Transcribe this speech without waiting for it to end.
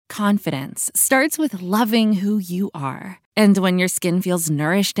Confidence starts with loving who you are. And when your skin feels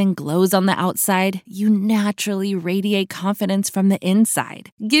nourished and glows on the outside, you naturally radiate confidence from the inside.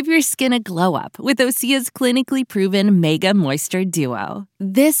 Give your skin a glow up with Osea's clinically proven Mega Moisture Duo.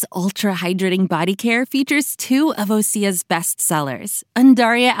 This ultra-hydrating body care features 2 of Osea's best sellers,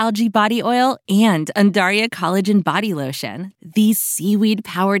 Undaria Algae Body Oil and Undaria Collagen Body Lotion. These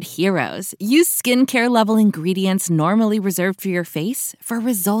seaweed-powered heroes use skincare-level ingredients normally reserved for your face for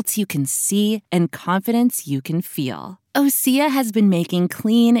results you can see and confidence you can feel. Osea has been making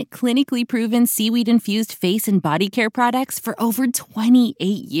clean, clinically proven seaweed-infused face and body care products for over 28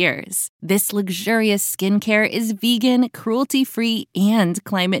 years. This luxurious skincare is vegan, cruelty-free, and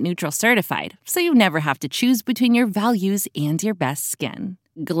climate-neutral certified, so you never have to choose between your values and your best skin.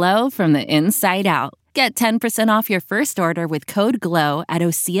 Glow from the inside out. Get 10% off your first order with code GLOW at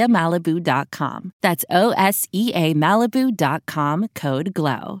OseaMalibu.com. That's OSEA Malibu.com, code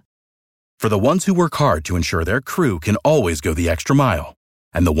GLOW. For the ones who work hard to ensure their crew can always go the extra mile,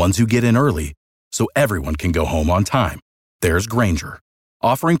 and the ones who get in early so everyone can go home on time, there's Grainger,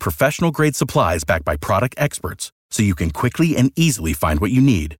 offering professional-grade supplies backed by product experts so you can quickly and easily find what you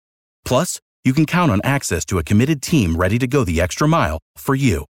need. Plus, you can count on access to a committed team ready to go the extra mile for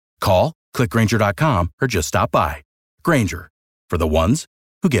you. Call, click Grainger.com, or just stop by. Grainger, for the ones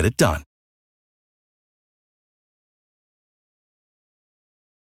who get it done.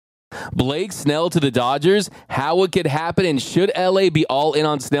 Blake Snell to the Dodgers, how it could happen, and should LA be all in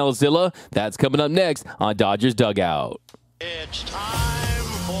on Snellzilla? That's coming up next on Dodgers Dugout. It's time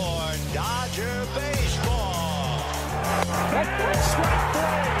for Dodger baseball. Strike three.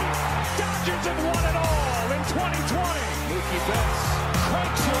 Dodgers have won it all in 2020. Mookie Betts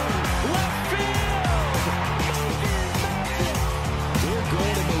cranks one left field. They're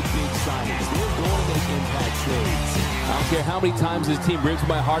going to make big signings. They're going to make impact trades. I don't care how many times this team rips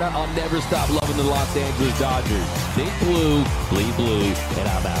my heart out, I'll never stop loving the Los Angeles Dodgers. Think blue, bleed blue, and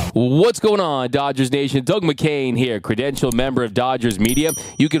I'm out. What's going on, Dodgers Nation? Doug McCain here, credentialed member of Dodgers Media.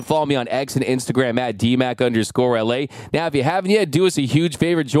 You can follow me on X and Instagram at DMAC_LA. Now, if you haven't yet, do us a huge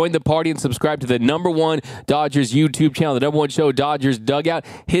favor. Join the party and subscribe to the #1 Dodgers YouTube channel, the #1 show, Dodgers Dugout.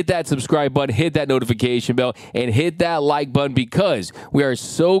 Hit that subscribe button, hit that notification bell, and hit that like button because we are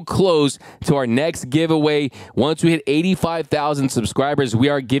so close to our next giveaway. Once we hit 85,000 subscribers, we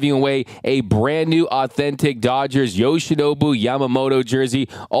are giving away a brand new authentic Dodgers Yoshinobu Yamamoto jersey.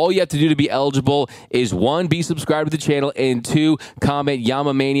 All you have to do to be eligible is 1, be subscribed to the channel, and 2, comment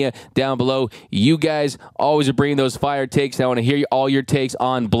Yamamania down below. You guys always are bringing those fire takes. I want to hear all your takes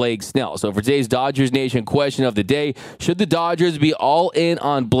on Blake Snell. So for today's Dodgers Nation question of the day, should the Dodgers be all in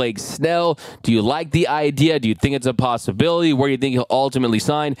on Blake Snell? Do you like the idea? Do you think it's a possibility? Where do you think he'll ultimately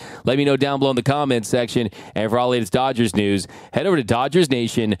sign? Let me know down below in the comments section. And for all latest Dodgers news, head over to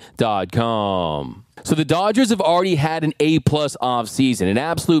DodgersNation.com. So the Dodgers have already had an A-plus offseason, an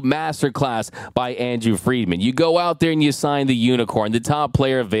absolute masterclass by Andrew Friedman. You go out there and you sign the unicorn, the top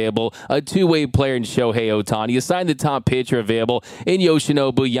player available, a two-way player in Shohei Ohtani. You sign the top pitcher available in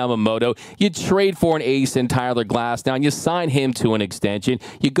Yoshinobu Yamamoto. You trade for an ace in Tyler Glasnow, and you sign him to an extension.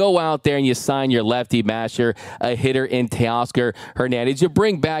 You go out there and you sign your lefty masher, a hitter in Teoscar Hernandez. You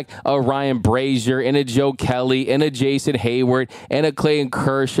bring back a Ryan Brazier and a Joe Kelly and a Jason Hayward and a Clayton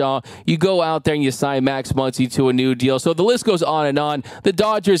Kershaw. You go out there and you sign Max Muncy to a new deal. So the list goes on and on. The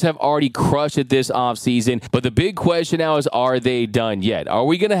Dodgers have already crushed it this offseason, but the big question now is, are they done yet? Are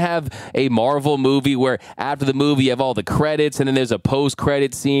we going to have a Marvel movie where after the movie you have all the credits and then there's a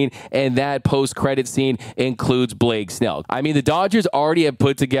post-credit scene, and that post-credit scene includes Blake Snell? I mean, the Dodgers already have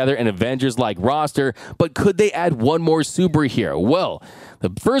put together an Avengers-like roster, but could they add one more superhero? Well,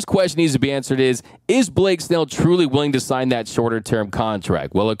 the first question needs to be answered is Blake Snell truly willing to sign that shorter-term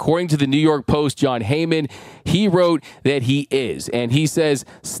contract? Well, according to the New York Post, John Heyman, he wrote that he is. And he says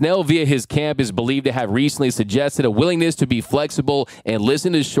Snell via his camp is believed to have recently suggested a willingness to be flexible and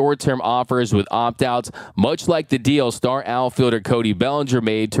listen to short-term offers with opt-outs, much like the deal star outfielder Cody Bellinger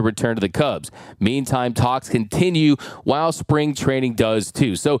made to return to the Cubs. Meantime, talks continue while spring training does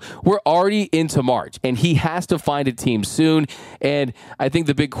too. So we're already into March, and he has to find a team soon. And I think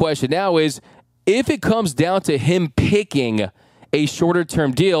the big question now is, if it comes down to him picking a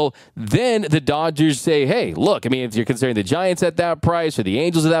shorter-term deal, then the Dodgers say, hey, look, I mean, if you're considering the Giants at that price or the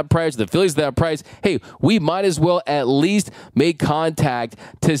Angels at that price or the Phillies at that price, hey, we might as well at least make contact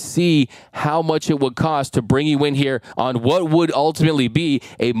to see how much it would cost to bring you in here on what would ultimately be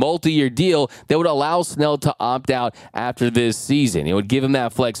a multi-year deal that would allow Snell to opt out after this season. It would give him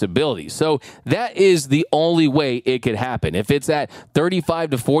that flexibility. So that is the only way it could happen. If it's at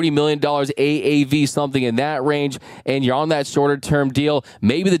 $35 to $40 million AAV, something in that range, and you're on that shorter longer-term deal.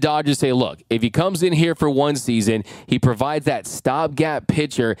 Maybe the Dodgers say, look, if he comes in here for one season, he provides that stopgap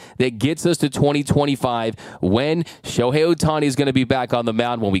pitcher that gets us to 2025 when Shohei Ohtani is going to be back on the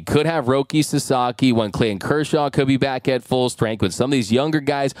mound, when we could have Roki Sasaki, when Clayton Kershaw could be back at full strength, when some of these younger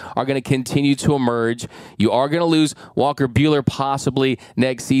guys are going to continue to emerge. You are going to lose Walker Buehler possibly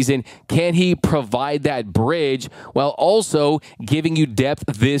next season. Can he provide that bridge while also giving you depth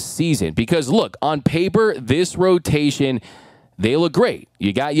this season? Because look, on paper, this rotation, they look great.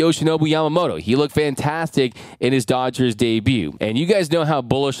 You got Yoshinobu Yamamoto. He looked fantastic in his Dodgers debut. And you guys know how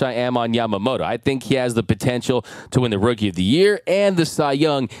bullish I am on Yamamoto. I think he has the potential to win the Rookie of the Year and the Cy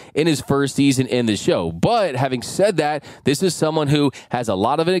Young in his first season in the show. But having said that, this is someone who has a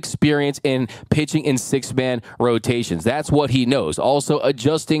lot of experience in pitching in six-man rotations. That's what he knows. Also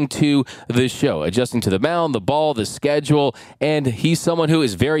adjusting to the show, adjusting to the mound, the ball, the schedule. And he's someone who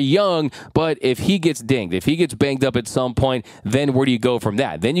is very young, but if he gets dinged, if he gets banged up at some point, then where do you go from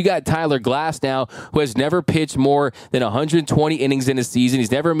that? Then you got Tyler Glass now, who has never pitched more than 120 innings in a season.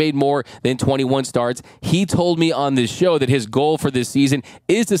 He's never made more than 21 starts. He told me on this show that his goal for this season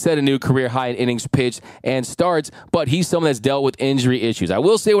is to set a new career high in innings pitched and starts, but he's someone that's dealt with injury issues. I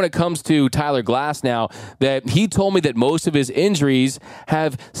will say when it comes to Tyler Glass now, that he told me that most of his injuries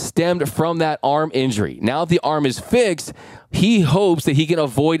have stemmed from that arm injury. Now that the arm is fixed, he hopes that he can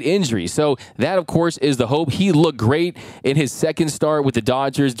avoid injury. So that, of course, is the hope. He looked great in his second start with the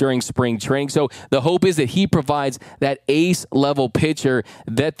Dodgers during spring training. So the hope is that he provides that ace-level pitcher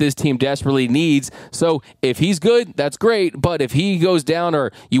that this team desperately needs. So if he's good, that's great. But if he goes down,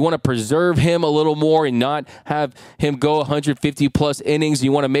 or you want to preserve him a little more and not have him go 150-plus innings,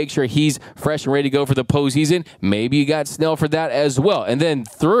 you want to make sure he's fresh and ready to go for the postseason, maybe you got Snell for that as well. And then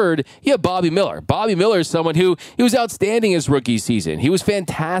third, you have Bobby Miller. Bobby Miller is someone who he was outstanding his rookie season. He was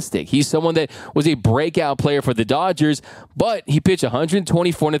fantastic. He's someone that was a breakout player for the Dodgers, but he pitched 124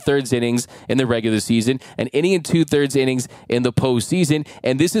 1/3 innings in the regular season, an inning and 2/3 innings in the postseason,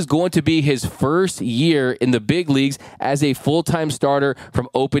 and this is going to be his first year in the big leagues as a full-time starter from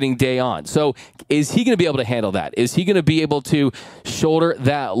opening day on. So is he going to be able to handle that? Is he going to be able to shoulder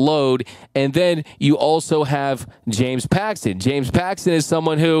that load? And then you also have James Paxton. James Paxton is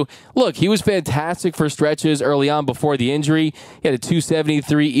someone who, look, he was fantastic for stretches early on before the injury. He had a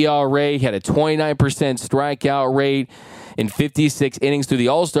 2.73 ERA. He had a 29% strikeout rate in 56 innings through the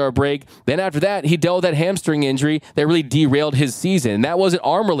All-Star break. Then after that, he dealt with that hamstring injury that really derailed his season. And that wasn't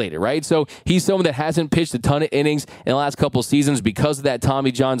arm-related, right? So he's someone that hasn't pitched a ton of innings in the last couple seasons because of that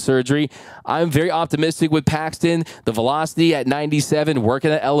Tommy John surgery. I'm very optimistic with Paxton. The velocity at 97, working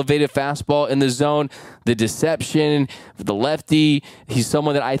that elevated fastball in the zone, the deception, the lefty. He's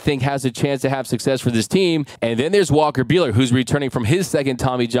someone that I think has a chance to have success for this team. And then there's Walker Buehler, who's returning from his second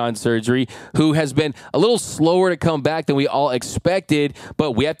Tommy John surgery, who has been a little slower to come back than we all expected,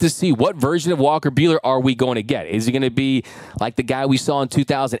 but we have to see what version of Walker Buehler are we going to get. Is he going to be like the guy we saw in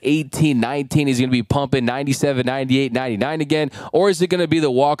 2018-19? Is he going to be pumping 97, 98, 99 again? Or is it going to be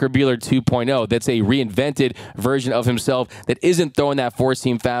the Walker Buehler 2.0 that's a reinvented version of himself that isn't throwing that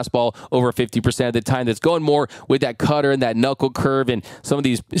four-seam fastball over 50% of the time, that's going more with that cutter and that knuckle curve and some of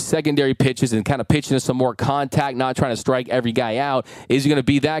these secondary pitches and kind of pitching to some more contact, not trying to strike every guy out? Is he going to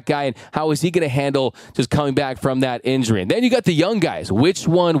be that guy, and how is he going to handle just coming back from that injury? And then you got the young guys. Which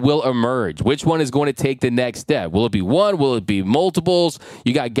one will emerge? Which one is going to take the next step? Will it be one? Will it be multiples?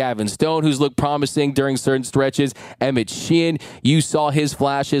 You got Gavin Stone, who's looked promising during certain stretches. Emmett Sheehan, you saw his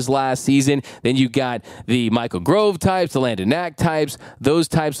flashes last season. Then you got the Michael Grove types, the Landon Knack types, those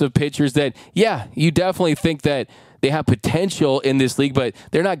types of pitchers that, yeah, you definitely think that they have potential in this league, but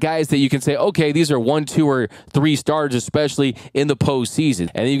they're not guys that you can say, okay, these are 1, 2, or 3 starters, especially in the postseason.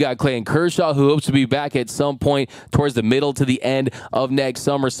 And then you got Clayton Kershaw, who hopes to be back at some point towards the middle to the end of next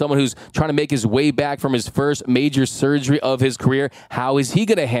summer, someone who's trying to make his way back from his first major surgery of his career. How is he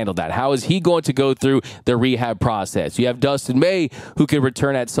going to handle that? How is he going to go through the rehab process? You have Dustin May, who could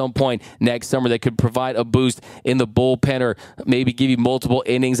return at some point next summer, that could provide a boost in the bullpen or maybe give you multiple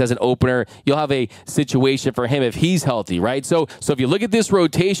innings as an opener. You'll have a situation for him if he's healthy, right? So if you look at this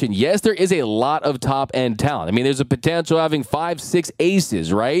rotation, yes, there is a lot of top-end talent. I mean, there's a potential of having 5, 6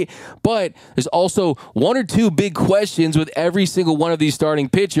 aces, right? But there's also 1 or 2 big questions with every single one of these starting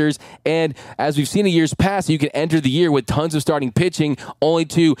pitchers. And as we've seen in years past, you can enter the year with tons of starting pitching only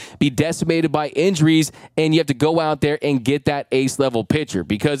to be decimated by injuries, and you have to go out there and get that ace-level pitcher.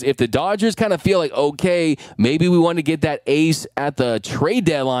 Because if the Dodgers kind of feel like, okay, maybe we want to get that ace at the trade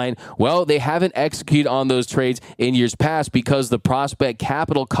deadline, well, they haven't executed on those trades in years past because the prospect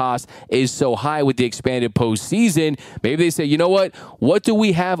capital cost is so high with the expanded postseason. Maybe they say, you know what do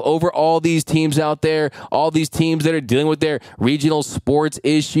we have over all these teams out there, all these teams that are dealing with their regional sports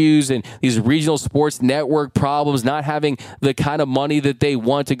issues and these regional sports network problems, not having the kind of money that they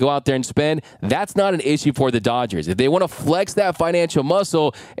want to go out there and spend? That's not an issue for the Dodgers. If they want to flex that financial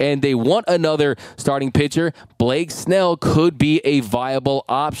muscle and they want another starting pitcher, Blake Snell could be a viable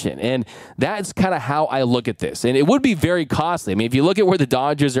option. And that's kind of how I look at this. And it would be very costly. I mean, if you look at where the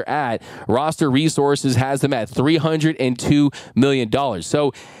Dodgers are at, Roster Resources has them at $302 million.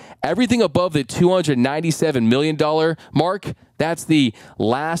 So everything above the $297 million mark, that's the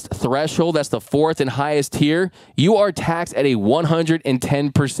last threshold. That's the fourth and highest tier. You are taxed at a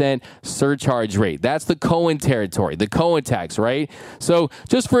 110% surcharge rate. That's the Cohen territory, the Cohen tax, right? So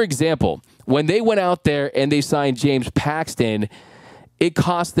just for example, when they went out there and they signed James Paxton, it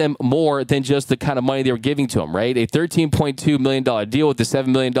cost them more than just the kind of money they were giving to him, right? A $13.2 million deal with the $7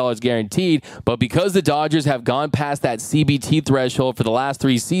 million guaranteed. But because the Dodgers have gone past that CBT threshold for the last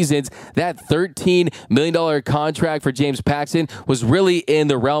 3 seasons, that $13 million contract for James Paxton was really in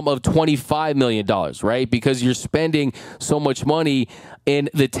the realm of $25 million, right? Because you're spending so much money in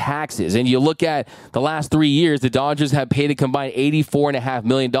the taxes. And you look at the last 3 years, the Dodgers have paid a combined $84.5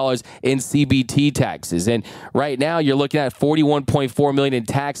 million in CBT taxes. And right now you're looking at $41.4 million in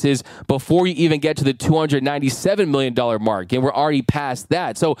taxes before you even get to the $297 million mark. And we're already past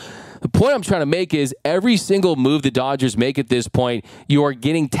that. So the point I'm trying to make is every single move the Dodgers make at this point, you are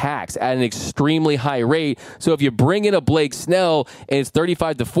getting taxed at an extremely high rate. So if you bring in a Blake Snell and it's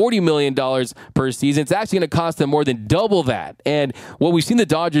 $35 to $40 million per season, it's actually going to cost them more than double that. And what we've seen the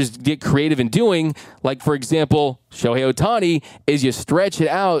Dodgers get creative in doing, like, for example, Shohei Ohtani, is you stretch it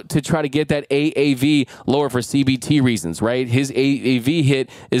out to try to get that AAV lower for CBT reasons, right? His AAV hit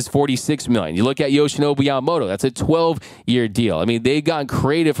is $46 million. You look at Yoshinobu Yamamoto, that's a 12-year deal. I mean, they've gotten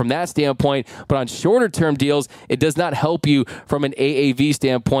creative from that standpoint, but on shorter-term deals, it does not help you from an AAV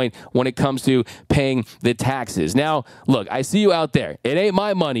standpoint when it comes to paying the taxes. Now, look, I see you out there. It ain't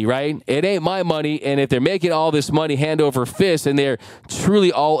my money, right? It ain't my money, and if they're making all this money hand over fist and they're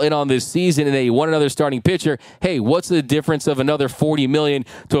truly all in on this season and they want another starting pitcher, hey, what's the difference of another $40 million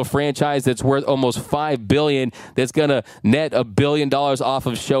to a franchise that's worth almost $5 billion that's going to net $1 billion off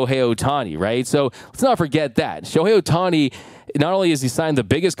of Shohei Ohtani, right? So let's not forget that. Shohei Ohtani, not only has he signed the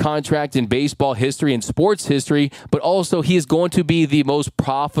biggest contract in baseball history and sports history, but also he is going to be the most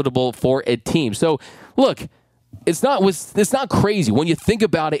profitable for a team. So look, it's not crazy. When you think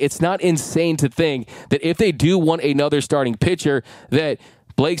about it, it's not insane to think that if they do want another starting pitcher, that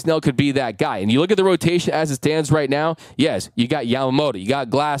Blake Snell could be that guy. And you look at the rotation as it stands right now, yes, you got Yamamoto, you got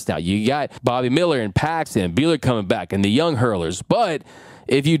Glasnow, you got Bobby Miller and Paxton and Buehler coming back and the young hurlers. But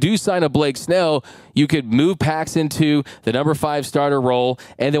if you do sign a Blake Snell, you could move Paxton to the number 5 starter role,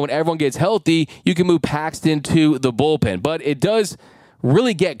 and then when everyone gets healthy, you can move Paxton to the bullpen. But it does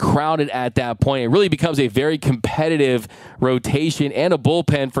really get crowded at that point. It really becomes a very competitive rotation and a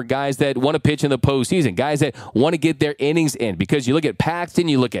bullpen for guys that want to pitch in the postseason, guys that want to get their innings in. Because you look at Paxton,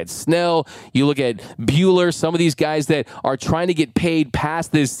 you look at Snell, you look at Buehler, some of these guys that are trying to get paid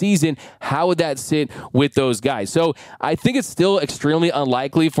past this season. How would that sit with those guys? So I think it's still extremely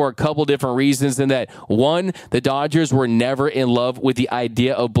unlikely for a couple different reasons. In that, one, the Dodgers were never in love with the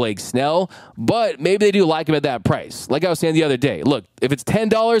idea of Blake Snell, but maybe they do like him at that price. Like I was saying the other day, look, if it's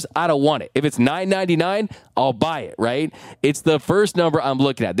 $10, I don't want it. If it's $9.99, I'll buy it, right? It's the first number I'm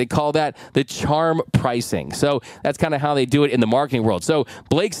looking at. They call that the charm pricing. So that's kind of how they do it in the marketing world. So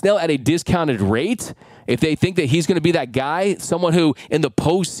Blake Snell at a discounted rate, if they think that he's going to be that guy, someone who in the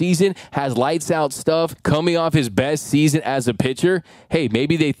postseason has lights out stuff coming off his best season as a pitcher, hey,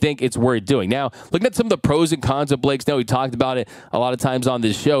 maybe they think it's worth doing. Now, looking at some of the pros and cons of Blake Snell, we talked about it a lot of times on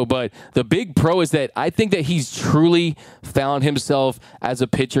this show, but the big pro is that I think that he's truly found himself as a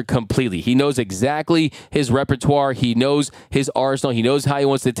pitcher completely. He knows exactly his repertoire. He knows his arsenal. He knows how he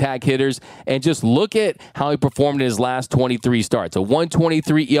wants to attack hitters. And just look at how he performed in his last 23 starts. A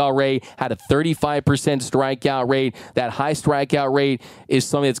 1.23 ERA, had a 35% strikeout rate. That high strikeout rate is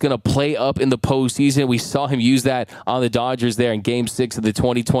something that's going to play up in the postseason. We saw him use that on the Dodgers there in Game 6 of the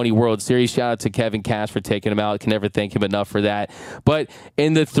 2020 World Series. Shout out to Kevin Cash for taking him out. Can never thank him enough for that. But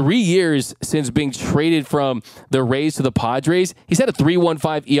in the 3 years since being traded from the Rays to the Padres, he's had a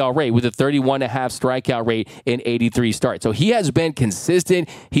 3.15 ERA with a 31.5 strikeout rate in 83 starts. So he has been consistent.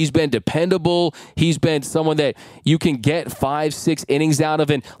 He's been dependable. He's been someone that you can get 5-6 innings out of.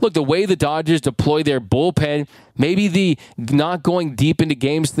 And look, the way the Dodgers deploy their their bullpen, maybe the not going deep into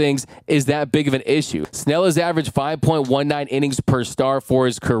games things is that big of an issue. Snell has averaged 5.19 innings per start for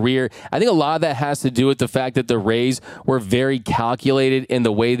his career. I think a lot of that has to do with the fact that the Rays were very calculated in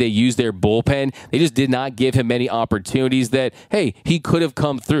the way they used their bullpen. They just did not give him many opportunities that, hey, he could have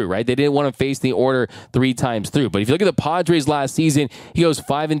come through, right? They didn't want to face the order 3 times through. But if you look at the Padres last season, he goes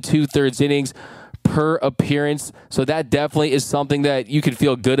 5 2/3 innings per appearance. So that definitely is something that you can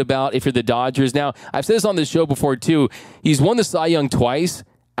feel good about if you're the Dodgers. Now, I've said this on the show before too. He's won the Cy Young twice.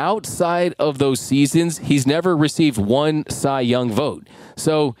 Outside of those seasons, he's never received one Cy Young vote.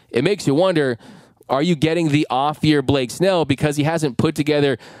 So it makes you wonder, are you getting the off-year Blake Snell because he hasn't put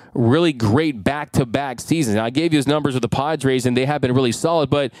together really great back-to-back seasons? Now, I gave you his numbers with the Padres, and they have been really solid,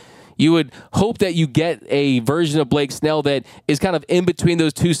 but you would hope that you get a version of Blake Snell that is kind of in between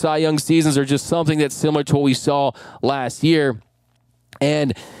those 2 Cy Young seasons or just something that's similar to what we saw last year.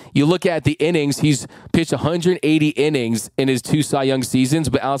 And you look at the innings, he's pitched 180 innings in his 2 Cy Young seasons,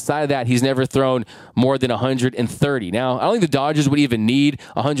 but outside of that, he's never thrown more than 130. Now, I don't think the Dodgers would even need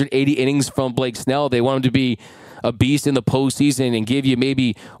 180 innings from Blake Snell. They want him to be a beast in the postseason and give you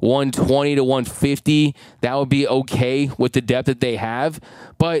maybe 120 to 150. That would be okay with the depth that they have.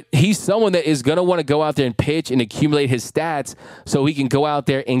 But he's someone that is going to want to go out there and pitch and accumulate his stats so he can go out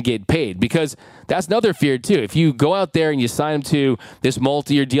there and get paid. Because that's another fear, too. If you go out there and you sign him to this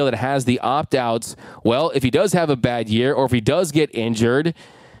multi-year deal that has the opt-outs, well, if he does have a bad year or if he does get injured,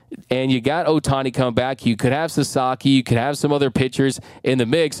 and you got Ohtani come back, you could have Sasaki, you could have some other pitchers in the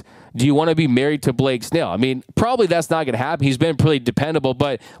mix. Do you want to be married to Blake Snell? I mean, probably that's not going to happen. He's been pretty dependable,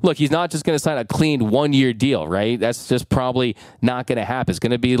 but look, he's not just going to sign a clean 1-year deal, right? That's just probably not going to happen. It's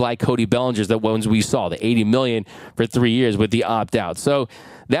going to be like Cody Bellinger's, the ones we saw, the $80 million for 3 years with the opt-out. So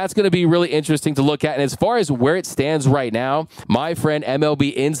that's going to be really interesting to look at. And as far as where it stands right now, my friend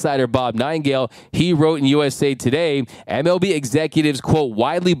MLB insider Bob Nightingale, he wrote in USA Today, MLB executives, quote,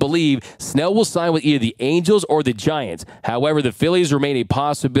 widely believe Snell will sign with either the Angels or the Giants. However, the Phillies remain a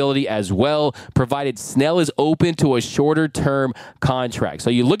possibility as well, provided Snell is open to a shorter-term contract. So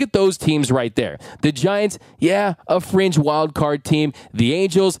you look at those teams right there. The Giants, yeah, a fringe wild card team. The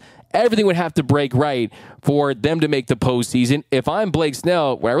Angels, everything would have to break right for them to make the postseason. If I'm Blake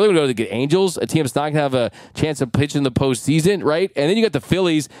Snell, I really want to go to the Angels, a team that's not going to have a chance of pitching the postseason, right? And then you got the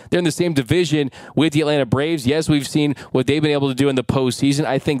Phillies. They're in the same division with the Atlanta Braves. Yes, we've seen what they've been able to do in the postseason.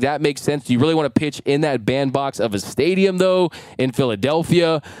 I think that makes sense. Do you really want to pitch in that bandbox of a stadium, though, in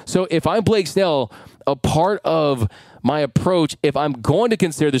Philadelphia? So if I'm Blake Snell, a part of my approach, if I'm going to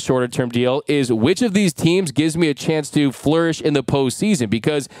consider the shorter-term deal, is which of these teams gives me a chance to flourish in the postseason?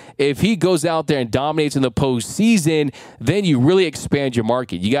 Because if he goes out there and dominates in the postseason, then you really expand your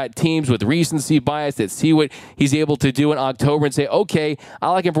market. You got teams with recency bias that see what he's able to do in October and say, okay,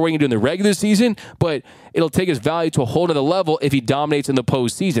 I like him for what he can do in the regular season, but it'll take his value to a whole other level if he dominates in the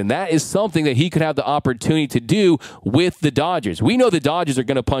postseason. That is something that he could have the opportunity to do with the Dodgers. We know the Dodgers are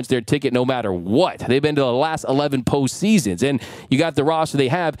going to punch their ticket no matter what. They've been to the last 11 postseasons, and you got the roster they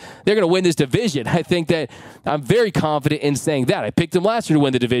have. They're going to win this division. I think that I'm very confident in saying that. I picked them last year to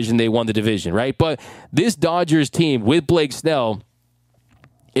win the division. They won the division, right? But this Dodgers team with Blake Snell,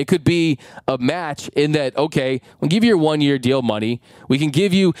 it could be a match in that, okay, we'll give you your 1-year deal money. We can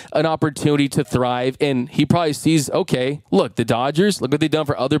give you an opportunity to thrive. And he probably sees, okay, look, the Dodgers, look what they've done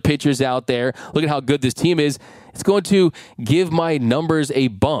for other pitchers out there. Look at how good this team is. It's going to give my numbers a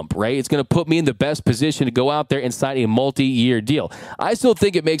bump, right? It's going to put me in the best position to go out there and sign a multi-year deal. I still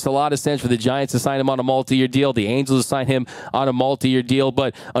think it makes a lot of sense for the Giants to sign him on a multi-year deal, the Angels to sign him on a multi-year deal,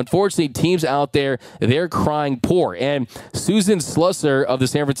 but unfortunately, teams out there, they're crying poor. And Susan Slusser of the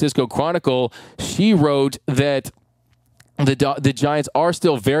San Francisco Chronicle, she wrote that the Giants are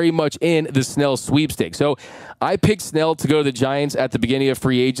still very much in the Snell sweepstakes. So I picked Snell to go to the Giants at the beginning of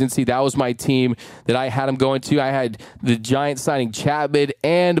free agency. That was my team that I had him going to. I had the Giants signing Chapman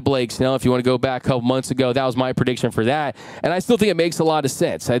and Blake Snell. If you want to go back a couple months ago, that was my prediction for that. And I still think it makes a lot of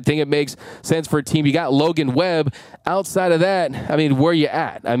sense. I think it makes sense for a team. You got Logan Webb. Outside of that, I mean, where are you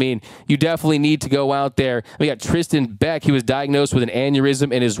at? I mean, you definitely need to go out there. We got Tristan Beck. He was diagnosed with an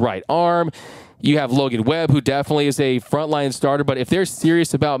aneurysm in his right arm. You have Logan Webb, who definitely is a frontline starter, but if they're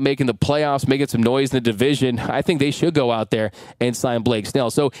serious about making the playoffs, making some noise in the division, I think they should go out there and sign Blake Snell.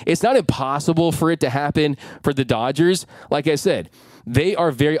 So it's not impossible for it to happen for the Dodgers. Like I said, they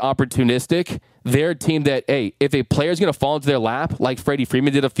are very opportunistic. They're a team that, hey, if a player is going to fall into their lap, like Freddie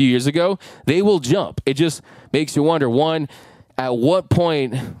Freeman did a few years ago, they will jump. It just makes you wonder, one, at what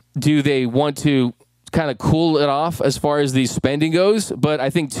point do they want to kind of cool it off as far as the spending goes. But I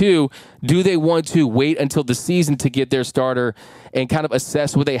think, too, do they want to wait until the season to get their starter and kind of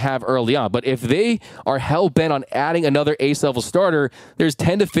assess what they have early on? But if they are hell-bent on adding another ace-level starter, there's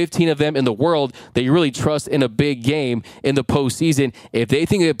 10 to 15 of them in the world that you really trust in a big game in the postseason. If they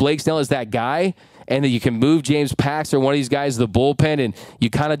think that Blake Snell is that guy, and that you can move James Paxton or one of these guys to the bullpen, and you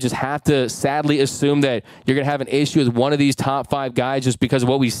kind of just have to sadly assume that you're going to have an issue with one of these top 5 guys just because of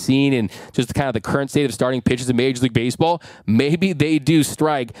what we've seen and just kind of the current state of starting pitchers in Major League Baseball, maybe they do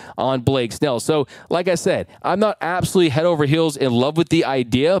strike on Blake Snell. So, like I said, I'm not absolutely head over heels in love with the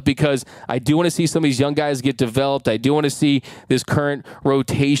idea because I do want to see some of these young guys get developed. I do want to see this current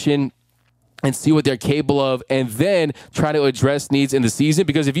rotation and see what they're capable of, and then try to address needs in the season.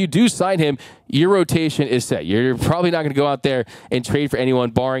 Because if you do sign him, your rotation is set. You're probably not going to go out there and trade for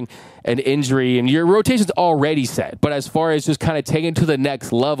anyone barring an injury, and your rotation's already set. But as far as just kind of taking it to the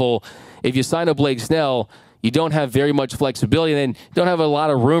next level, if you sign up Blake Snell, you don't have very much flexibility, and then you don't have a lot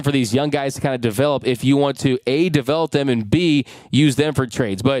of room for these young guys to kind of develop if you want to, A, develop them, and B, use them for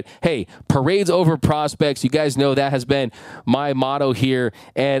trades. But, hey, parades over prospects. You guys know that has been my motto here,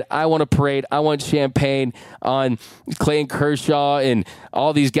 and I want a parade. I want champagne on Clayton Kershaw and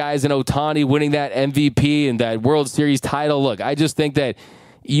all these guys in Ohtani winning that MVP and that World Series title. Look, I just think that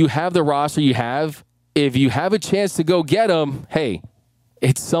you have the roster you have. If you have a chance to go get them, hey,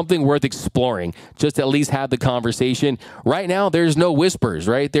 it's something worth exploring. Just at least have the conversation. Right now, there's no whispers,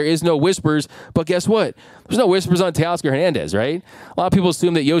 right? There is no whispers, but guess what? There's no whispers on Teoscar Hernandez, right? A lot of people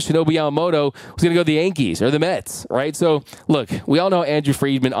assume that Yoshinobu Yamamoto was going to go to the Yankees or the Mets, right? So, look, we all know how Andrew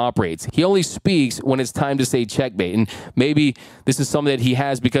Friedman operates. He only speaks when it's time to say checkmate, and maybe this is something that he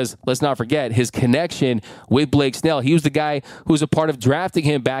has because, let's not forget, his connection with Blake Snell. He was the guy who was a part of drafting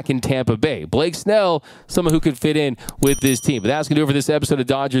him back in Tampa Bay. Blake Snell, someone who could fit in with this team. But that's going to do it for this episode of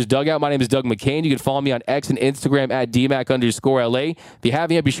Dodgers Dugout. My name is Doug McCain. You can follow me on X and Instagram at DMAC_LA. If you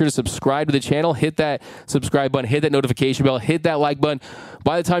haven't yet, be sure to subscribe to the channel. Hit that subscribe button. Hit that notification bell. Hit that like button.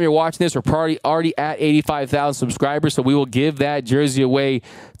 By the time you're watching this, we're probably already at 85,000 subscribers, so we will give that jersey away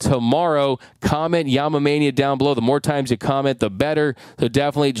tomorrow. Comment Yamamania down below. The more times you comment, the better. So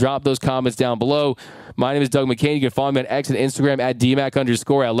definitely drop those comments down below. My name is Doug McCain. You can follow me on X and Instagram at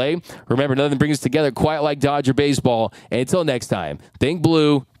DMAC_LA. Remember, nothing brings us together quite like Dodger baseball. And until next time, think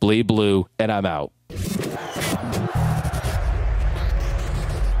blue, bleed blue, and I'm out.